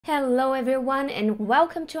Hello everyone and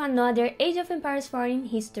welcome to another Age of Empires foreign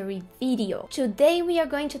history video. Today we are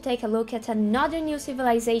going to take a look at another new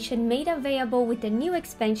civilization made available with the new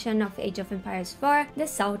expansion of Age of Empires 4, the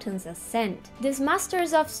Sultans Ascent. These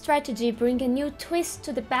masters of strategy bring a new twist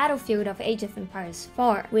to the battlefield of Age of Empires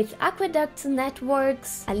 4, with aqueduct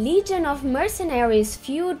networks, a legion of mercenaries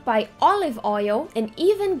fueled by olive oil, and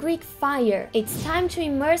even Greek fire. It's time to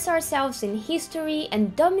immerse ourselves in history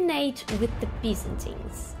and dominate with the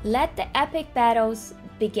Byzantines. Let the epic battles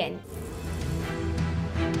begin.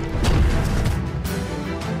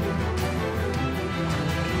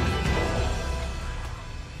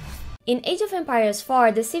 In Age of Empires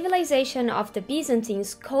 4, the civilization of the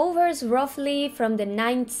Byzantines covers roughly from the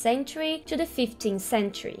 9th century to the 15th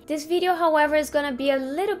century. This video, however, is gonna be a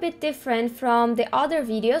little bit different from the other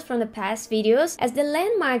videos, from the past videos, as the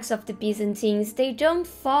landmarks of the Byzantines, they don't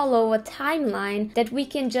follow a timeline that we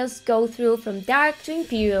can just go through from Dark to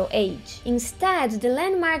Imperial Age. Instead, the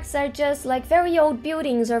landmarks are just like very old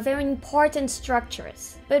buildings or very important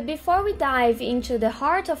structures. But before we dive into the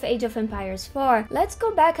heart of Age of Empires 4, let's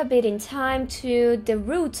go back a bit in time to the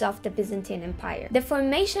roots of the Byzantine Empire. The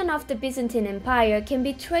formation of the Byzantine Empire can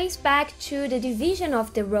be traced back to the division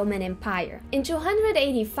of the Roman Empire. In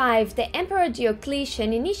 285, the Emperor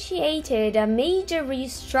Diocletian initiated a major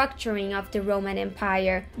restructuring of the Roman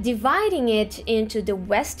Empire, dividing it into the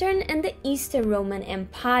Western and the Eastern Roman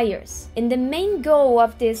empires. And the main goal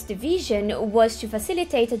of this division was to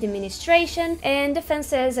facilitate administration and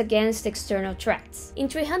defenses against external threats. In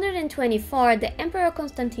 324, the Emperor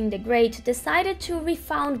Constantine the Great decided to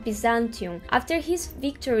refound Byzantium after his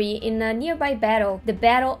victory in a nearby battle, the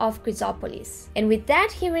Battle of Chrysopolis. And with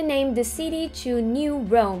that, he renamed the city to New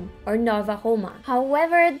Rome, or Nova Roma.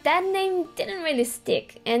 However, that name didn't really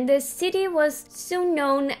stick, and the city was soon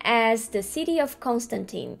known as the City of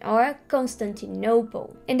Constantine, or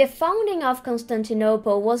Constantinople. And the founding of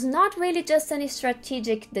Constantinople was not really just a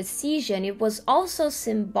strategic decision, it was also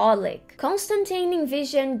symbolic. Constantine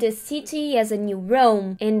envisioned the city as a new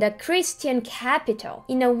Rome and a Christian capital,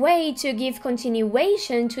 in a way to give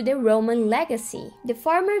continuation to the Roman legacy. The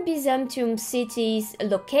former Byzantium city's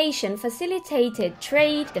location facilitated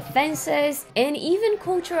trade, defenses, and even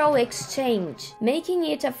cultural exchange, making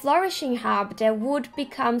it a flourishing hub that would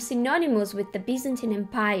become synonymous with the Byzantine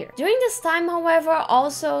Empire. During this time, however,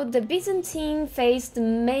 also the Byzantine faced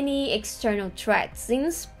many external threats,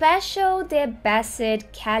 in special the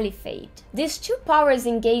Abbasid Caliphate. These two powers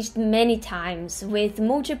engaged many times, with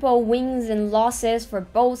multiple wins and losses for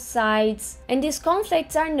both sides, and these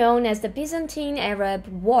conflicts are known as the Byzantine-Arab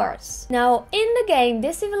Wars. Now, in the game,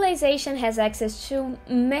 this civilization has access to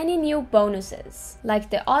many new bonuses, like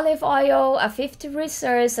the olive oil, a 50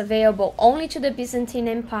 resource available only to the Byzantine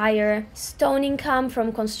Empire, stone income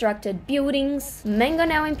from constructed buildings,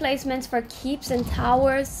 mangonel emplacements for keeps and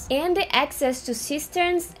towers, and the access to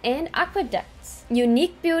cisterns and aqueducts,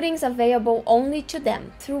 unique buildings available only to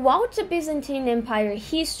them. Throughout the Byzantine Empire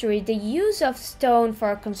history, the use of stone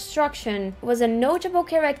for construction was a notable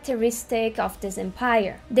characteristic of this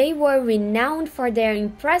empire. They were renowned for their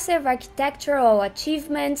impressive architectural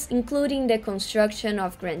achievements, including the construction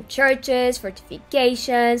of grand churches,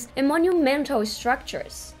 fortifications, and monumental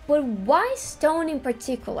structures. But why stone in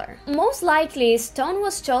particular? Most likely, stone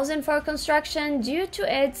was chosen for construction due to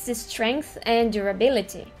its strength and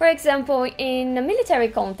durability. For example, in a military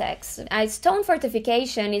context, a stone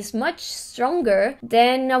fortification is much stronger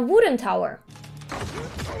than a wooden tower.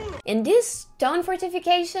 And these stone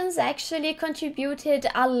fortifications actually contributed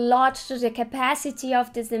a lot to the capacity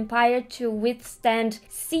of this empire to withstand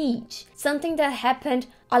siege, something that happened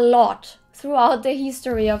a lot throughout the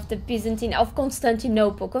history of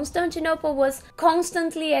Constantinople. Constantinople was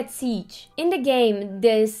constantly at siege. In the game,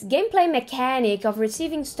 this gameplay mechanic of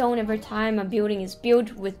receiving stone every time a building is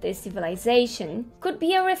built with this civilization could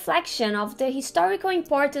be a reflection of the historical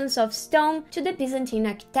importance of stone to the Byzantine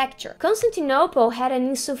architecture. Constantinople had an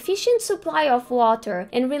insufficient supply of water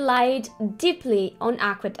and relied deeply on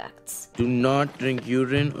aqueducts. Do not drink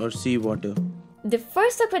urine or seawater. The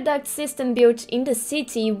first aqueduct system built in the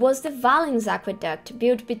city was the Valens Aqueduct,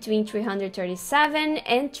 built between 337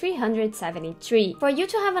 and 373. For you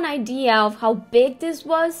to have an idea of how big this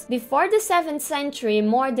was, before the 7th century,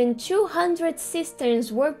 more than 200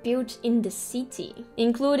 cisterns were built in the city,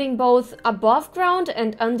 including both above ground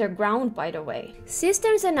and underground, by the way.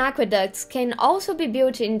 Cisterns and aqueducts can also be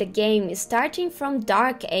built in the game starting from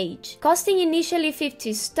Dark Age. Costing initially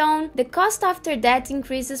 50 stone, the cost after that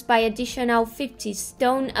increases by additional 50 250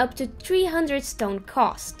 stone up to 300 stone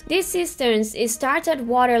cost. These cisterns start at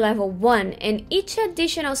water level 1, and each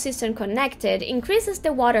additional cistern connected increases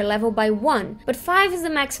the water level by 1, but 5 is the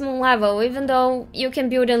maximum level, even though you can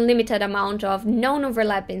build a limited amount of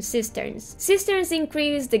non-overlapping cisterns. Cisterns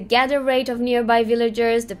increase the gather rate of nearby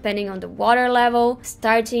villagers depending on the water level,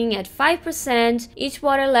 starting at 5%, each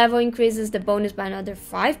water level increases the bonus by another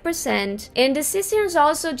 5%, and the cisterns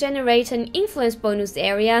also generate an influence bonus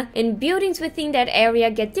area, and buildings within that area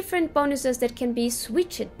get different bonuses that can be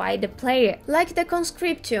switched by the player, like the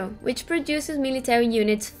conscriptio, which produces military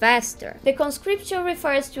units faster. The conscriptio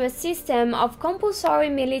refers to a system of compulsory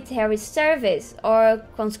military service or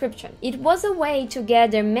conscription. It was a way to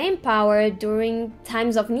gather manpower during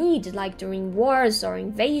times of need, like during wars or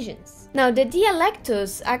invasions. Now, the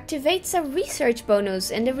Dialectus activates a research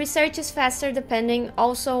bonus, and the research is faster depending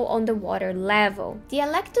also on the water level.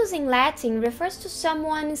 Dialectus in Latin refers to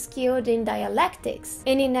someone skilled in dialectics,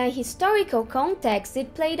 and in a historical context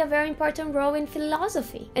it played a very important role in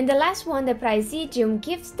philosophy. And the last one, the Praesidium,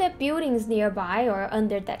 gives the buildings nearby or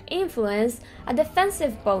under that influence a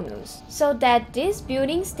defensive bonus, so that these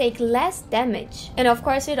buildings take less damage. And of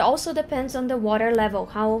course it also depends on the water level,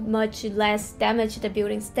 how much less damage the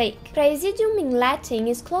buildings take. Praesidium in Latin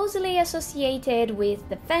is closely associated with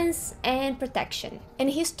defense and protection, and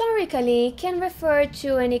historically can refer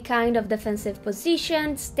to any kind of defensive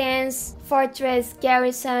position, stance, fortress,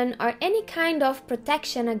 garrison, or any kind of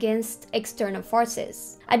protection against external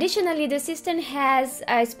forces. Additionally, the cistern has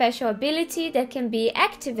a special ability that can be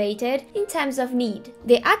activated in times of need.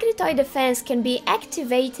 The Agritoi defense can be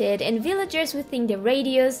activated, and villagers within the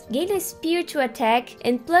radius gain a spear to attack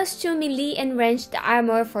and +2 melee and ranged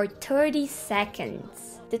armor for 30 seconds.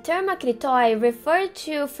 The term Agritoi referred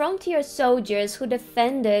to frontier soldiers who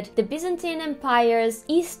defended the Byzantine Empire's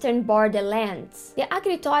eastern borderlands. The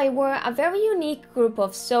Agritoi were a very unique group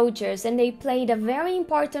of soldiers, and they played a very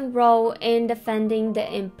important role in defending the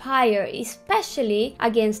empire, especially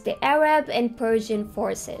against the Arab and Persian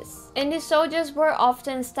forces. And the soldiers were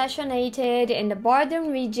often stationed in the border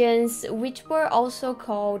regions, which were also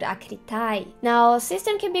called Acritai. Now, a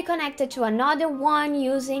cistern can be connected to another one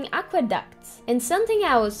using aqueducts. And something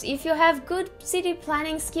else, if you have good city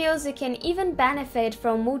planning skills, you can even benefit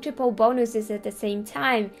from multiple bonuses at the same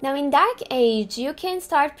time. Now, in Dark Age, you can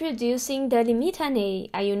start producing the Limitanae,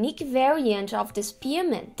 a unique variant of the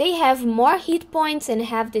spearmen. They have more hit points and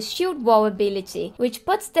have the shield wall ability, which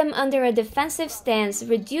puts them under a defensive stance,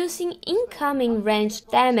 reducing incoming ranged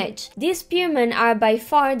damage. These spearmen are by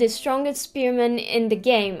far the strongest spearmen in the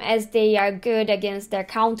game, as they are good against their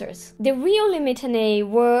counters. The real Limitanae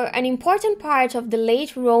were an important part of the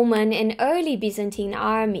late Roman and early Byzantine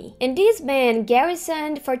army, and these men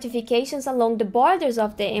garrisoned fortifications along the borders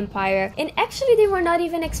of the empire, and actually they were not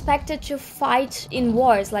even expected to fight in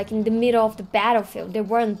wars, like in the middle of the battlefield. They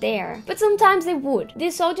weren't there, but sometimes they would.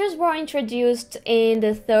 These soldiers were introduced in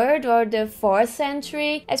the 3rd or the 4th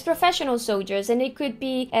century as professional soldiers, and they could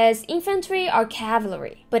be as infantry or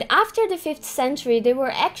cavalry. But after the 5th century, they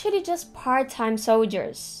were actually just part-time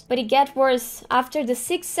soldiers. But it got worse. After the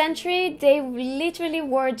 6th century, they literally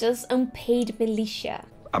were just unpaid militia.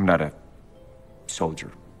 I'm not a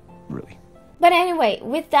soldier, really. But anyway,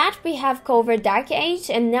 with that we have covered Dark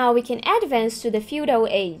Age, and now we can advance to the Feudal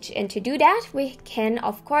Age, and to do that we can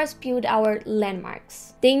of course build our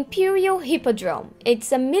landmarks. The Imperial Hippodrome.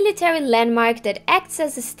 It's a military landmark that acts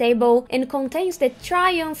as a stable and contains the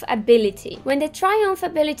Triumph ability. When the Triumph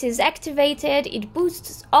ability is activated, it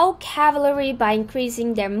boosts all cavalry by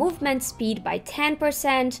increasing their movement speed by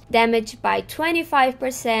 10%, damage by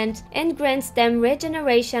 25%, and grants them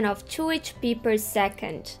regeneration of 2 HP per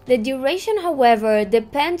second. The duration, however,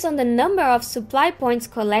 depends on the number of supply points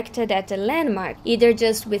collected at the landmark, either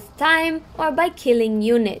just with time or by killing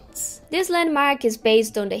units. This landmark is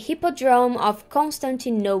based on the Hippodrome of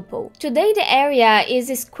Constantinople. Today the area is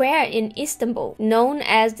a square in Istanbul, known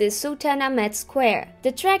as the Sultanahmet Square.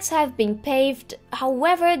 The tracks have been paved,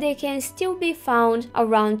 however they can still be found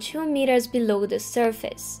around 2 meters below the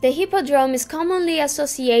surface. The Hippodrome is commonly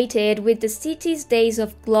associated with the city's days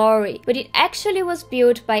of glory, but it actually was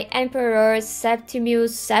built by Emperor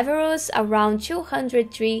Septimius Severus around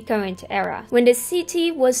 203 current era, when the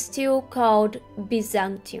city was still called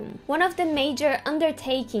Byzantium. One of the major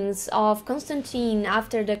undertakings of Constantine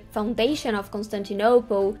after the foundation of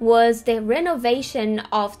Constantinople was the renovation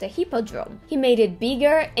of the Hippodrome. He made it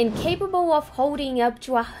bigger and capable of holding up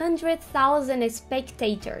to 100,000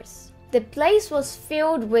 spectators. The place was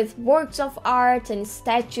filled with works of art and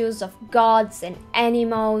statues of gods and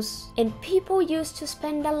animals, and people used to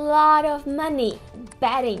spend a lot of money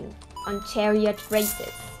betting on chariot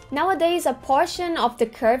races. Nowadays, a portion of the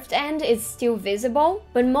curved end is still visible,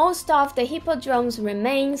 but most of the hippodrome's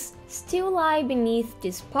remains still lie beneath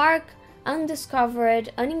this park,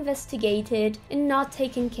 undiscovered, uninvestigated, and not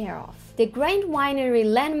taken care of. The Grand Winery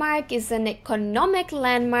landmark is an economic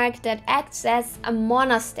landmark that acts as a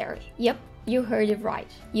monastery. Yep, you heard it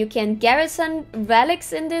right. You can garrison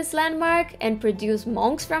relics in this landmark and produce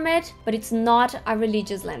monks from it, but it's not a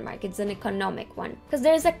religious landmark, it's an economic one. Because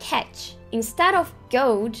there's a catch. Instead of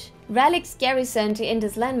gold, relics garrisoned in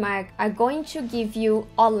this landmark are going to give you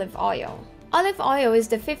olive oil. Olive oil is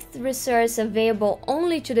the fifth resource available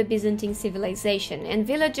only to the Byzantine civilization, and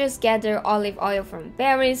villagers gather olive oil from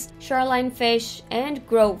berries, shoreline fish, and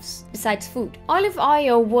groves, besides food. Olive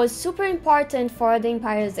oil was super important for the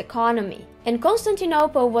empire's economy, and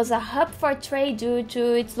Constantinople was a hub for trade due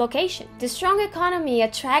to its location. The strong economy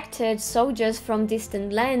attracted soldiers from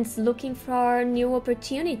distant lands looking for new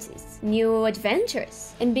opportunities, new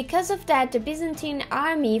adventures. And because of that, the Byzantine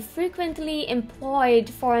army frequently employed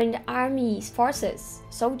foreign forces,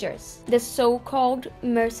 soldiers, the so-called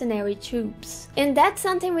mercenary troops. And that's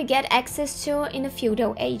something we get access to in the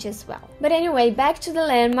feudal age as well. But anyway, back to the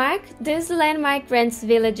landmark. This landmark grants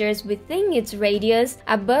villagers within its radius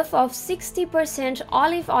a buff of 60%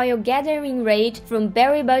 olive oil gathering rate from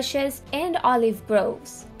berry bushes and olive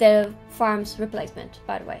groves. The farm's replacement,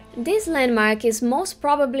 by the way. This landmark is most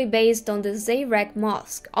probably based on the Zayrak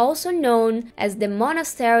Mosque, also known as the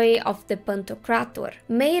Monastery of the Pantocrator,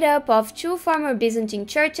 made up of two former Byzantine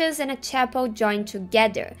churches and a chapel joined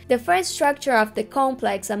together. The first structure of the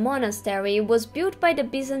complex, a monastery, was built by the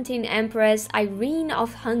Byzantine Empress Irene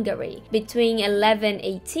of Hungary between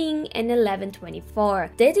 1118 and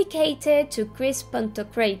 1124, dedicated to Christ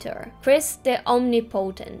Pantocrator, Christ the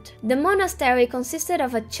Omnipotent. The monastery consisted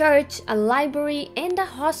of a church, a library, and a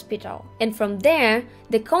hospital, and from there,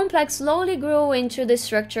 the complex slowly grew into the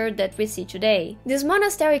structure that we see today. This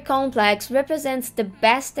monastery complex represents the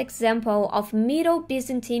best example of Middle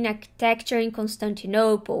Byzantine architecture in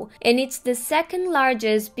Constantinople, and it's the second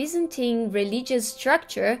largest Byzantine religious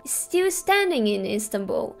structure still standing in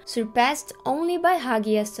Istanbul, surpassed only by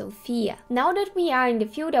Hagia Sophia. Now that we are in the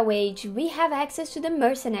feudal age, we have access to the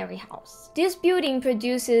mercenary house. This building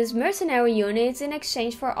produces mercenary units in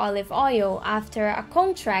exchange for olive oil after a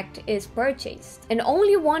contract is purchased, and only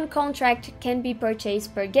one contract can be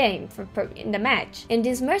purchased per game in the match. And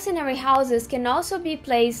these mercenary houses can also be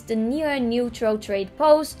placed near neutral trade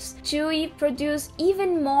posts to produce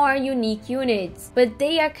even more unique units, but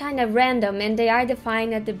they are kind of random and they are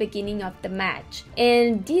defined at the beginning of the match.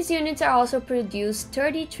 And these units are also produced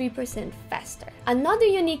 33% faster. Another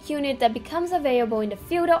unique unit that becomes available in the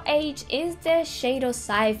feudal age is the Shadow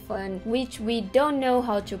Siphon, which we don't know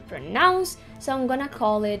how to pronounce, so I'm gonna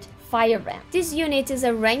call it Fire Ram. This unit is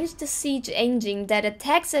a ranged siege engine that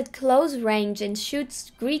attacks at close range and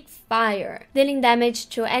shoots Greek fire, dealing damage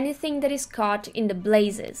to anything that is caught in the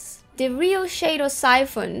blazes. The real Shadow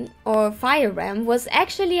Siphon, or Fire Ram, was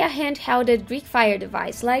actually a handheld Greek fire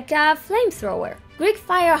device, like a flamethrower. Greek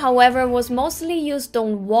fire, however, was mostly used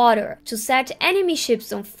on water to set enemy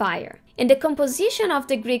ships on fire. And the composition of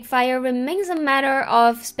the Greek fire remains a matter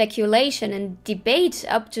of speculation and debate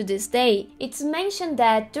up to this day. It's mentioned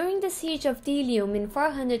that during the siege of Delium in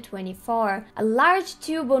 424, a large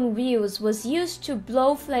tube on wheels was used to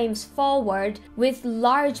blow flames forward with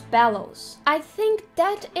large bellows. I think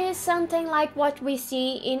that is something like what we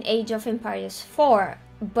see in Age of Empires 4.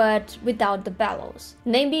 But without the bellows.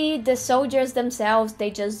 Maybe the soldiers themselves,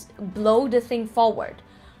 they just blow the thing forward.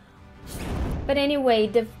 But anyway,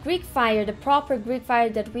 the Greek fire, the proper Greek fire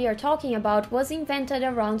that we are talking about, was invented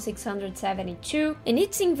around 672, and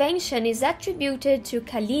its invention is attributed to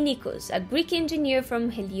Callinicus, a Greek engineer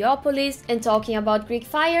from Heliopolis. And talking about Greek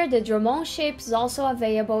fire, the Dromon ship is also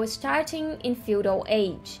available starting in Feudal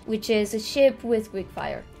Age, which is a ship with Greek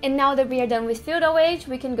fire. And now that we are done with Feudal Age,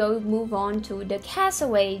 we can move on to the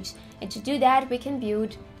Castle Age, and to do that we can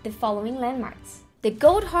build the following landmarks. The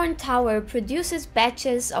Goldhorn Tower produces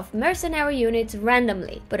batches of mercenary units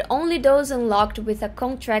randomly, but only those unlocked with a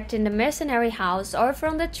contract in the mercenary house or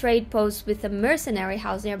from the trade post with a mercenary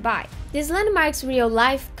house nearby. This landmark's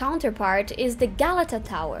real-life counterpart is the Galata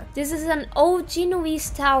Tower. This is an old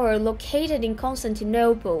Genoese tower located in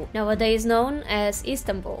Constantinople, nowadays known as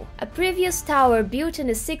Istanbul. A previous tower built in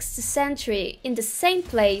the 6th century in the same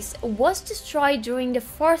place was destroyed during the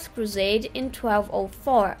Fourth Crusade in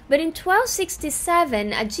 1204, but in 1267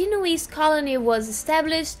 a Genoese colony was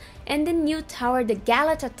established, and the new tower, the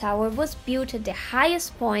Galata Tower, was built at the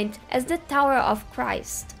highest point as the Tower of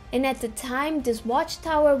Christ. And at the time, this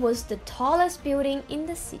watchtower was the tallest building in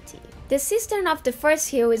the city. The cistern of the first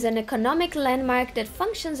hill is an economic landmark that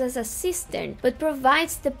functions as a cistern, but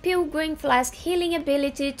provides the pilgrim flask healing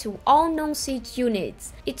ability to all non-siege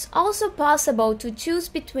units. It's also possible to choose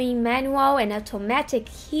between manual and automatic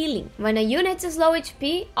healing. When a unit is low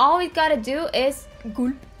HP, all it gotta do is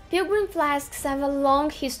gulp. Pilgrim flasks have a long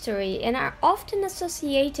history and are often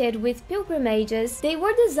associated with pilgrimages. They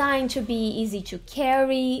were designed to be easy to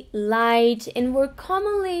carry, light, and were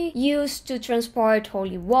commonly used to transport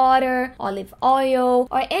holy water, olive oil,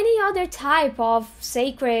 or any other type of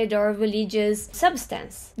sacred or religious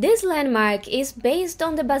substance. This landmark is based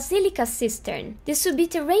on the Basilica cistern. The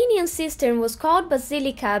subterranean cistern was called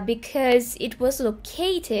Basilica because it was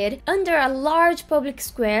located under a large public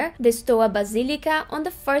square, the Stoa Basilica, on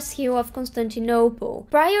the first hill of Constantinople.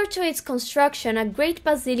 Prior to its construction, a great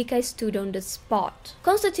basilica stood on the spot.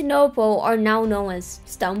 Constantinople, or now known as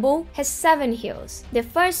Istanbul, has 7 hills. The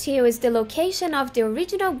first hill is the location of the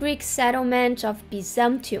original Greek settlement of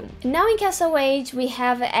Byzantium. And now in Castle Age, we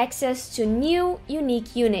have access to new,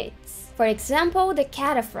 unique units. For example, the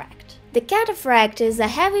Cataphract. The Cataphract is a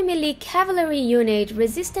heavy melee cavalry unit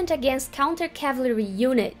resistant against counter-cavalry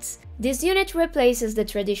units. This unit replaces the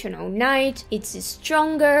traditional knight. It's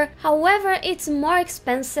stronger, however it's more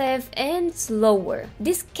expensive and slower.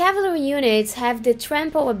 These cavalry units have the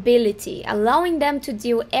trample ability, allowing them to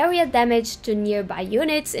deal area damage to nearby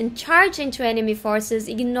units and charge into enemy forces,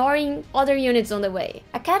 ignoring other units on the way.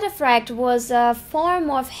 A cataphract was a form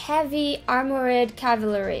of heavy armored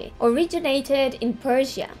cavalry, originated in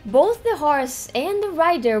Persia. Both the horse and the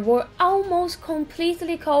rider were almost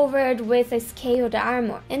completely covered with a scaled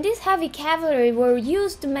armor, and this heavy cavalry were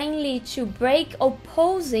used mainly to break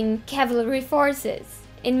opposing cavalry forces.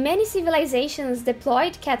 And many civilizations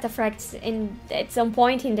deployed cataphracts at some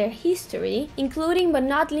point in their history, including but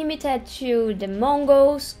not limited to the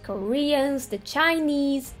Mongols, Koreans, the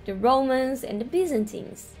Chinese, the Romans, and the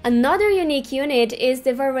Byzantines. Another unique unit is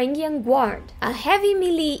the Varangian Guard, a heavy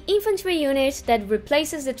melee infantry unit that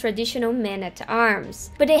replaces the traditional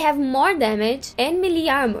men-at-arms, but they have more damage and melee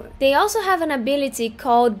armor. They also have an ability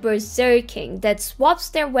called Berserking that swaps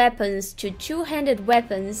their weapons to two-handed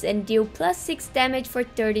weapons and deal +6 damage for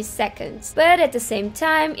 30 seconds, but at the same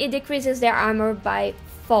time it decreases their armor by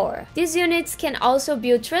 4. These units can also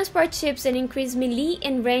build transport ships and increase melee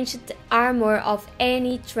and ranged armor of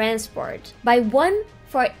any transport by 1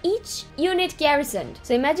 for each unit garrisoned.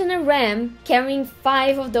 So imagine a ram carrying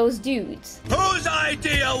 5 of those dudes. Whose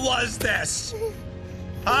idea was this?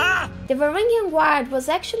 Huh? The Varangian Guard was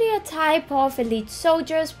actually a type of elite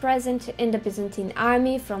soldiers present in the Byzantine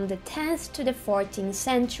army from the 10th to the 14th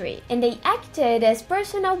century, and they acted as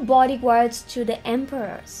personal bodyguards to the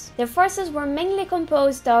emperors. Their forces were mainly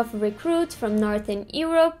composed of recruits from Northern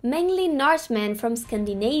Europe, mainly Northmen from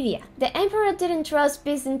Scandinavia. The emperor didn't trust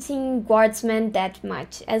Byzantine guardsmen that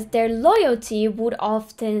much, as their loyalty would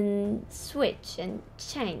often switch and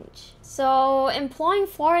change. So employing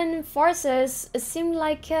foreign forces seemed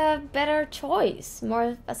like a better choice,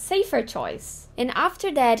 a safer choice. And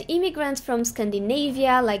after that, immigrants from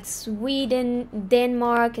Scandinavia like Sweden,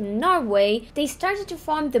 Denmark, and Norway, they started to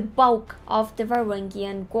form the bulk of the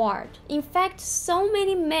Varangian Guard. In fact, so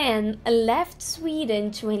many men left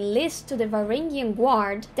Sweden to enlist to the Varangian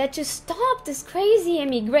Guard that to stop this crazy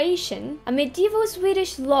immigration, a medieval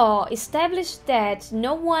Swedish law established that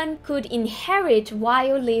no one could inherit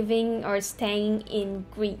while living or staying in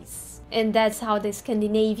Greece. And that's how the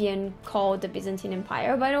Scandinavian called the Byzantine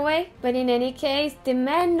Empire, by the way. But in any case, the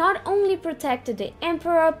men not only protected the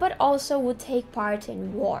emperor, but also would take part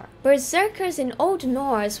in war. Berserkers in Old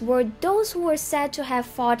Norse were those who were said to have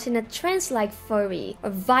fought in a trance-like fury, or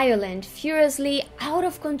violent, furiously out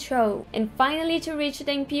of control. And finally, to reach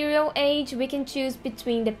the Imperial Age, we can choose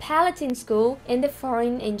between the Palatine School and the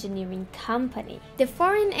Foreign Engineering Company. The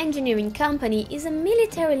Foreign Engineering Company is a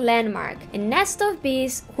military landmark, and nest of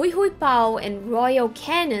bees, hui Pao and royal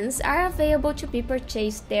cannons are available to be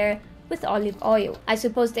purchased there with olive oil. I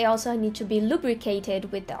suppose they also need to be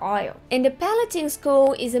lubricated with the oil. And the Palatine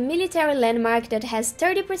School is a military landmark that has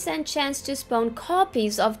 30% chance to spawn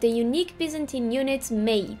copies of the unique Byzantine units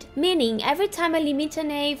made, meaning every time a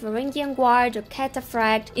Limitane, Varangian Guard, or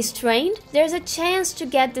Cataphract is trained, there's a chance to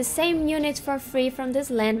get the same units for free from this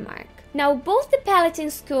landmark. Now, both the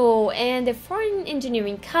Palatine School and the Foreign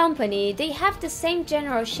Engineering Company, they have the same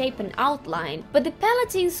general shape and outline, but the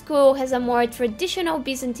Palatine School has a more traditional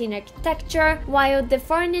Byzantine architecture, while the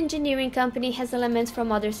Foreign Engineering Company has elements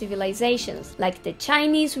from other civilizations, like the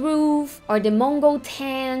Chinese roof or the Mongol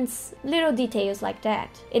tents, little details like that.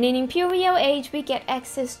 And in Imperial Age, we get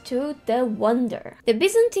access to the Wonder. The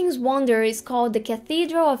Byzantines' Wonder is called the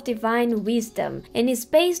Cathedral of Divine Wisdom and is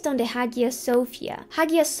based on the Hagia Sophia.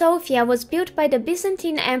 Hagia Sophia was built by the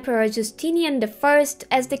Byzantine Emperor Justinian I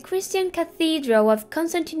as the Christian cathedral of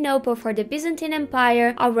Constantinople for the Byzantine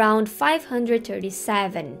Empire around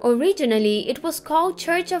 537. Originally, it was called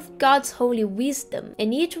Church of God's Holy Wisdom,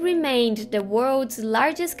 and it remained the world's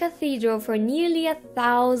largest cathedral for nearly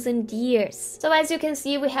 1,000 years. So as you can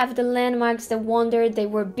see, we have the landmarks, the wonder. They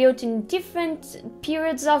were built in different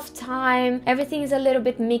periods of time. Everything is a little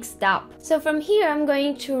bit mixed up. So from here, I'm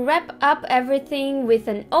going to wrap up everything with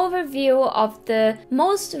an overview of the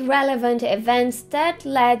most relevant events that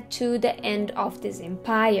led to the end of this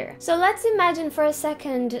empire. So let's imagine for a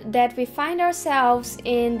second that we find ourselves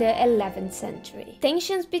in the 11th century.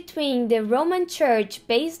 Tensions between the Roman Church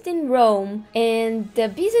based in Rome and the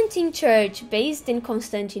Byzantine Church based in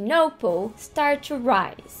Constantinople start to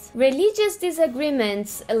rise. Religious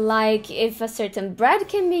disagreements, like if a certain bread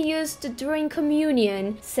can be used during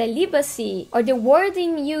communion, celibacy, or the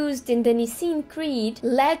wording used in the Nicene Creed,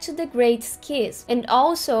 led to the Great Schism. And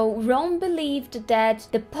also, Rome believed that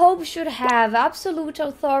the Pope should have absolute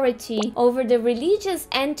authority over the religious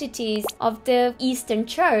entities of the Eastern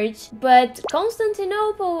Church, but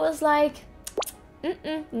Constantinople was like,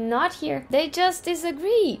 not here. They just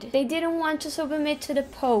disagreed. They didn't want to submit to the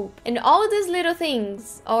Pope. And all these little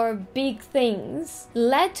things, or big things,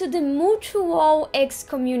 led to the mutual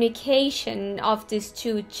excommunication of these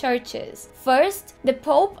two churches. First, the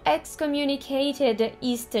Pope excommunicated the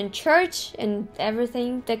Eastern Church and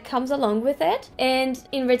everything that comes along with it. And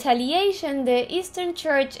in retaliation, the Eastern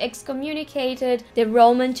Church excommunicated the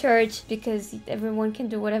Roman Church, because everyone can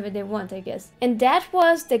do whatever they want, I guess. And that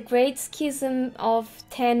was the Great Schism of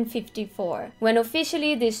 1054, when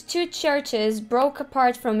officially these two churches broke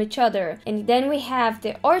apart from each other. And then we have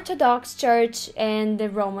the Orthodox Church and the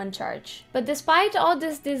Roman Church. But despite all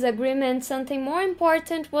this disagreement, something more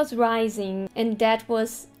important was rising, and that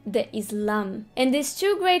was the Islam. And these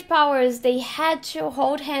two great powers, they had to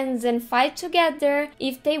hold hands and fight together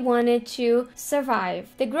if they wanted to survive.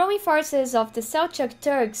 The growing forces of the Seljuk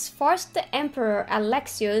Turks forced the Emperor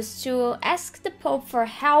Alexius to ask the Pope for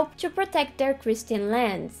help to protect their Christian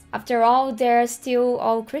lands. After all, they're still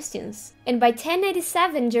all Christians. And by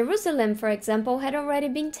 1087, Jerusalem, for example, had already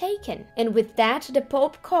been taken. And with that, the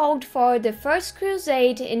Pope called for the First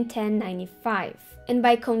Crusade in 1095. And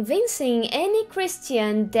by convincing any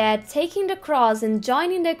Christian that taking the cross and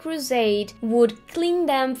joining the crusade would clean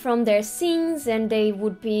them from their sins and they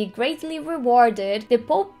would be greatly rewarded, the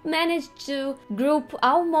Pope managed to group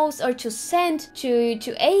almost, or to send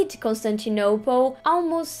to aid Constantinople,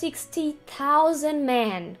 almost 60,000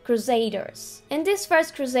 men, crusaders. And this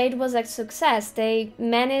first crusade was a success. They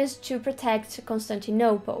managed to protect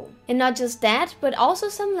Constantinople. And not just that, but also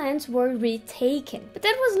some lands were retaken. But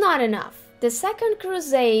that was not enough. The Second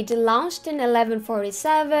Crusade, launched in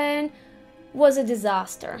 1147, was a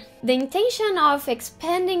disaster. The intention of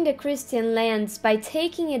expanding the Christian lands by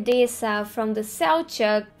taking Edessa from the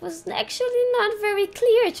Seljuk was actually not very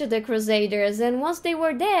clear to the Crusaders, and once they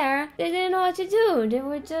were there, they didn't know what to do. They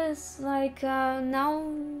were just like,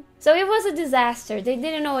 no. So it was a disaster. They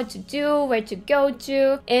didn't know what to do, where to go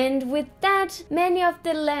to, and with that, many of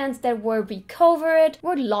the lands that were recovered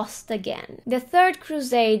were lost again. The Third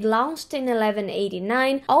Crusade, launched in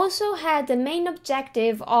 1189, also had the main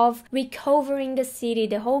objective of recovering the city,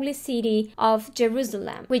 the holy city of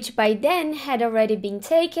Jerusalem, which by then had already been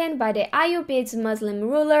taken by the Ayyubids Muslim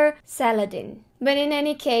ruler Saladin. But in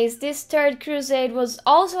any case, this Third Crusade was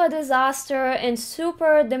also a disaster and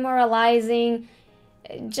super demoralizing,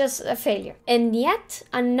 just a failure. And yet,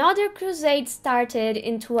 another crusade started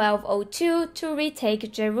in 1202 to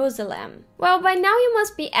retake Jerusalem. Well, by now you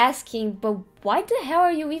must be asking, but why the hell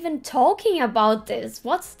are you even talking about this?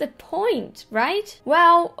 What's the point, right?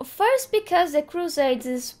 Well, first because the Crusades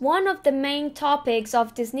is one of the main topics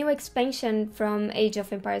of this new expansion from Age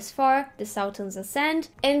of Empires 4, the Sultans Ascend.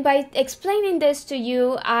 And by explaining this to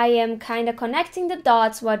you, I am kinda connecting the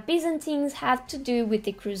dots what Byzantines have to do with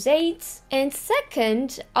the Crusades. And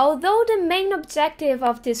second, although the main objective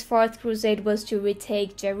of this Fourth Crusade was to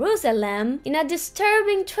retake Jerusalem, in a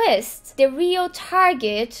disturbing twist, the the real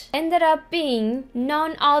target ended up being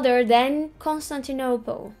none other than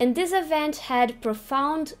Constantinople. And this event had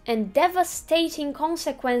profound and devastating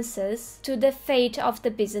consequences to the fate of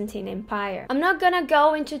the Byzantine Empire. I'm not gonna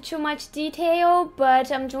go into too much detail,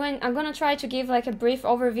 but I'm gonna try to give like a brief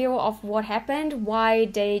overview of what happened, why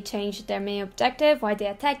they changed their main objective, why they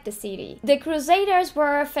attacked the city. The Crusaders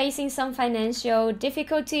were facing some financial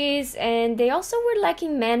difficulties and they also were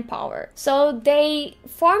lacking manpower. So they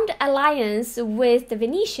formed alliance with the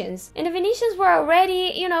Venetians, and the Venetians were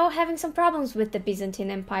already, you know, having some problems with the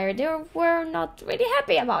Byzantine Empire. They were not really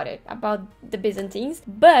happy about it, about the Byzantines,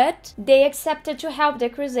 but they accepted to help the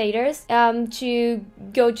Crusaders to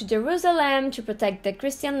go to Jerusalem to protect the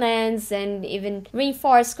Christian lands and even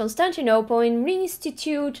reinforce Constantinople and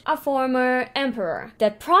reinstitute a former emperor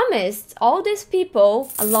that promised all these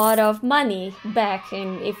people a lot of money back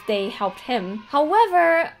and if they helped him.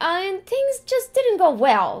 However, things just didn't go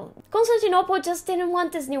well. Constantinople just didn't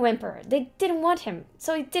want this new emperor. They didn't want him,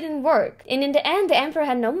 so it didn't work. And in the end, the emperor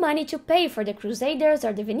had no money to pay for the Crusaders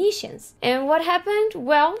or the Venetians. And what happened?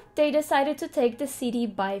 Well, they decided to take the city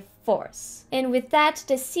by force. And with that,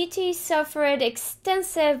 the city suffered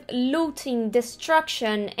extensive looting,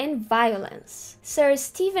 destruction, and violence. Sir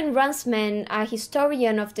Stephen Runciman, a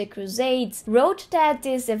historian of the Crusades, wrote that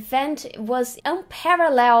this event was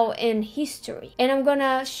unparalleled in history. And I'm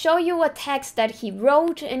gonna show you a text that he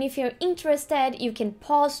wrote, and if you're interested, you can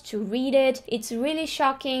pause to read it. It's really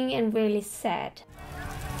shocking and really sad.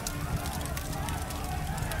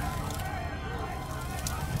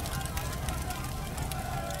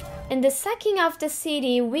 And the sacking of the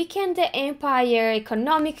city weakened the empire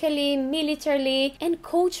economically, militarily, and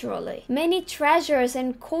culturally. Many treasures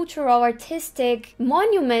and cultural artistic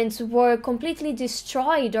monuments were completely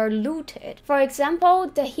destroyed or looted. For example,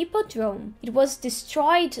 the Hippodrome. It was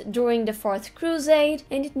destroyed during the Fourth Crusade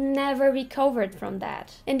and it never recovered from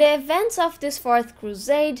that. And the events of this Fourth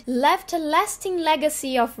Crusade left a lasting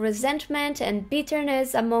legacy of resentment and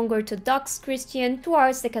bitterness among Orthodox Christians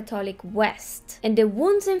towards the Catholic West. And the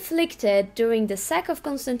wounds inflicted during the sack of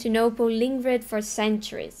Constantinople lingered for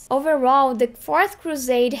centuries. Overall, the Fourth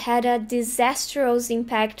Crusade had a disastrous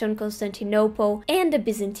impact on Constantinople and the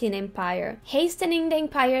Byzantine Empire, hastening the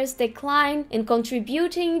empire's decline and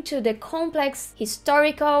contributing to the complex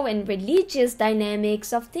historical and religious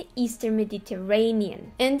dynamics of the Eastern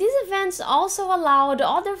Mediterranean. And these events also allowed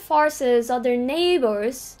other forces, other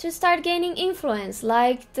neighbors, to start gaining influence,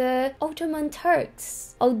 like the Ottoman Turks.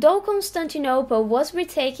 Although Constantinople was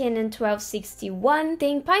retaken in 1261,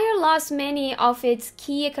 the empire lost many of its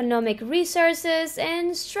key economic resources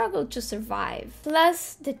and struggled to survive.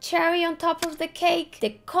 Plus, the cherry on top of the cake,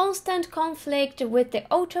 the constant conflict with the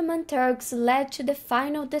Ottoman Turks led to the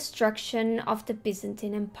final destruction of the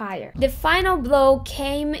Byzantine Empire. The final blow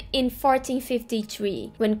came in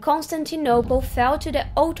 1453, when Constantinople fell to the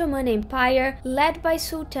Ottoman Empire led by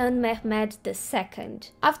Sultan Mehmed II.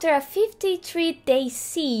 After a 53-day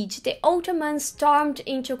siege, the Ottomans stormed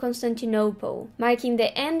into Constantinople, marking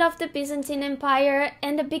the end of the Byzantine Empire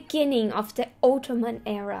and the beginning of the Ottoman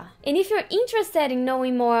era. And if you're interested in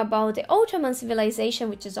knowing more about the Ottoman civilization,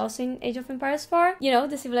 which is also in Age of Empires 4, you know,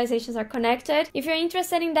 the civilizations are connected. If you're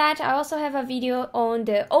interested in that, I also have a video on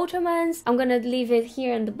the Ottomans. I'm gonna leave it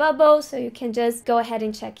here in the bubble so you can just go ahead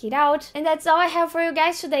and check it out. And that's all I have for you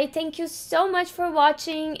guys today. Thank you so much for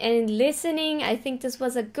watching and listening. I think this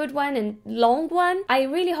was a good one and long one. I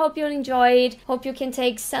really hope you'll enjoy it. Hope you can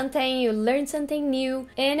take something, you learn something new.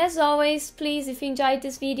 And as always, please, if you enjoyed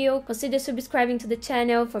this video, consider subscribing to the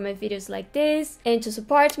channel for my videos like this and to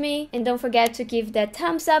support me. And don't forget to give that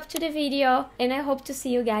thumbs up to the video. And I hope to see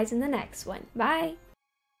you guys in the next one. Bye!